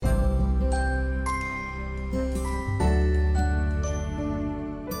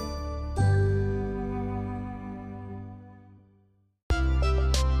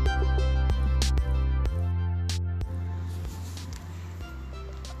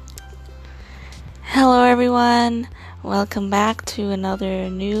Hello everyone, welcome back to another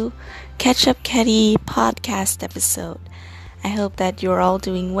new Catch Up Caddy podcast episode. I hope that you're all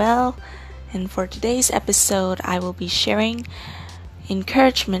doing well, and for today's episode I will be sharing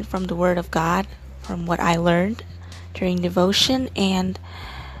encouragement from the Word of God, from what I learned during devotion, and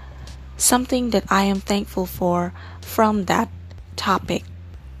something that I am thankful for from that topic.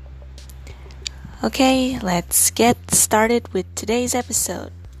 Okay, let's get started with today's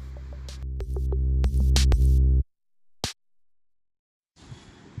episode.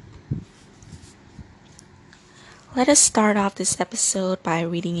 Let us start off this episode by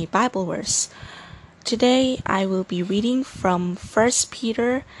reading a Bible verse. Today I will be reading from 1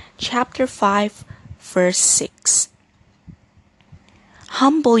 Peter chapter 5 verse 6.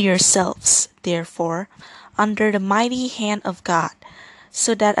 Humble yourselves, therefore, under the mighty hand of God,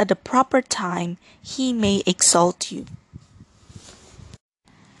 so that at the proper time he may exalt you.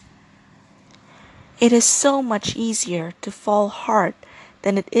 It is so much easier to fall hard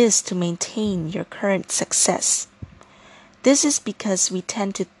than it is to maintain your current success. This is because we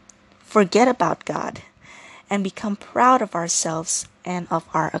tend to forget about God and become proud of ourselves and of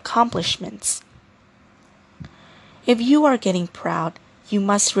our accomplishments. If you are getting proud, you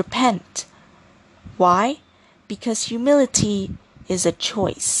must repent. Why? Because humility is a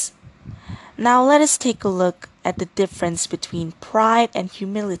choice. Now let us take a look at the difference between pride and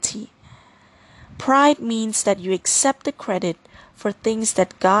humility. Pride means that you accept the credit for things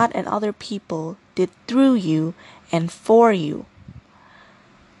that God and other people did through you and for you.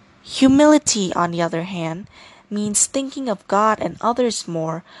 Humility, on the other hand, means thinking of God and others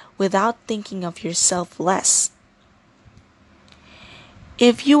more without thinking of yourself less.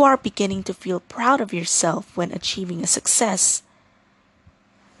 If you are beginning to feel proud of yourself when achieving a success,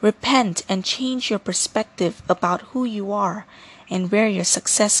 repent and change your perspective about who you are and where your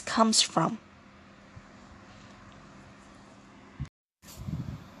success comes from.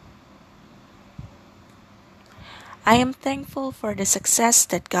 I am thankful for the success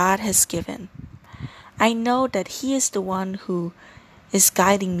that God has given. I know that He is the one who is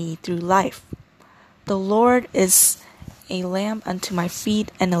guiding me through life. The Lord is a lamp unto my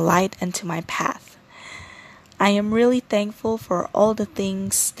feet and a light unto my path. I am really thankful for all the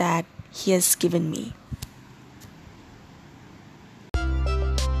things that He has given me.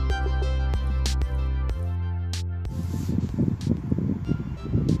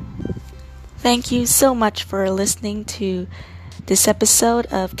 Thank you so much for listening to this episode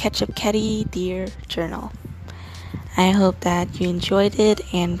of Catch Up Caddy Dear Journal. I hope that you enjoyed it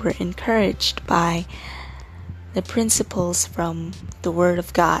and were encouraged by the principles from the Word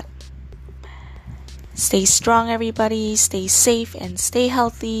of God. Stay strong, everybody. Stay safe and stay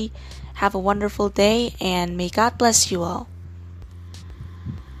healthy. Have a wonderful day, and may God bless you all.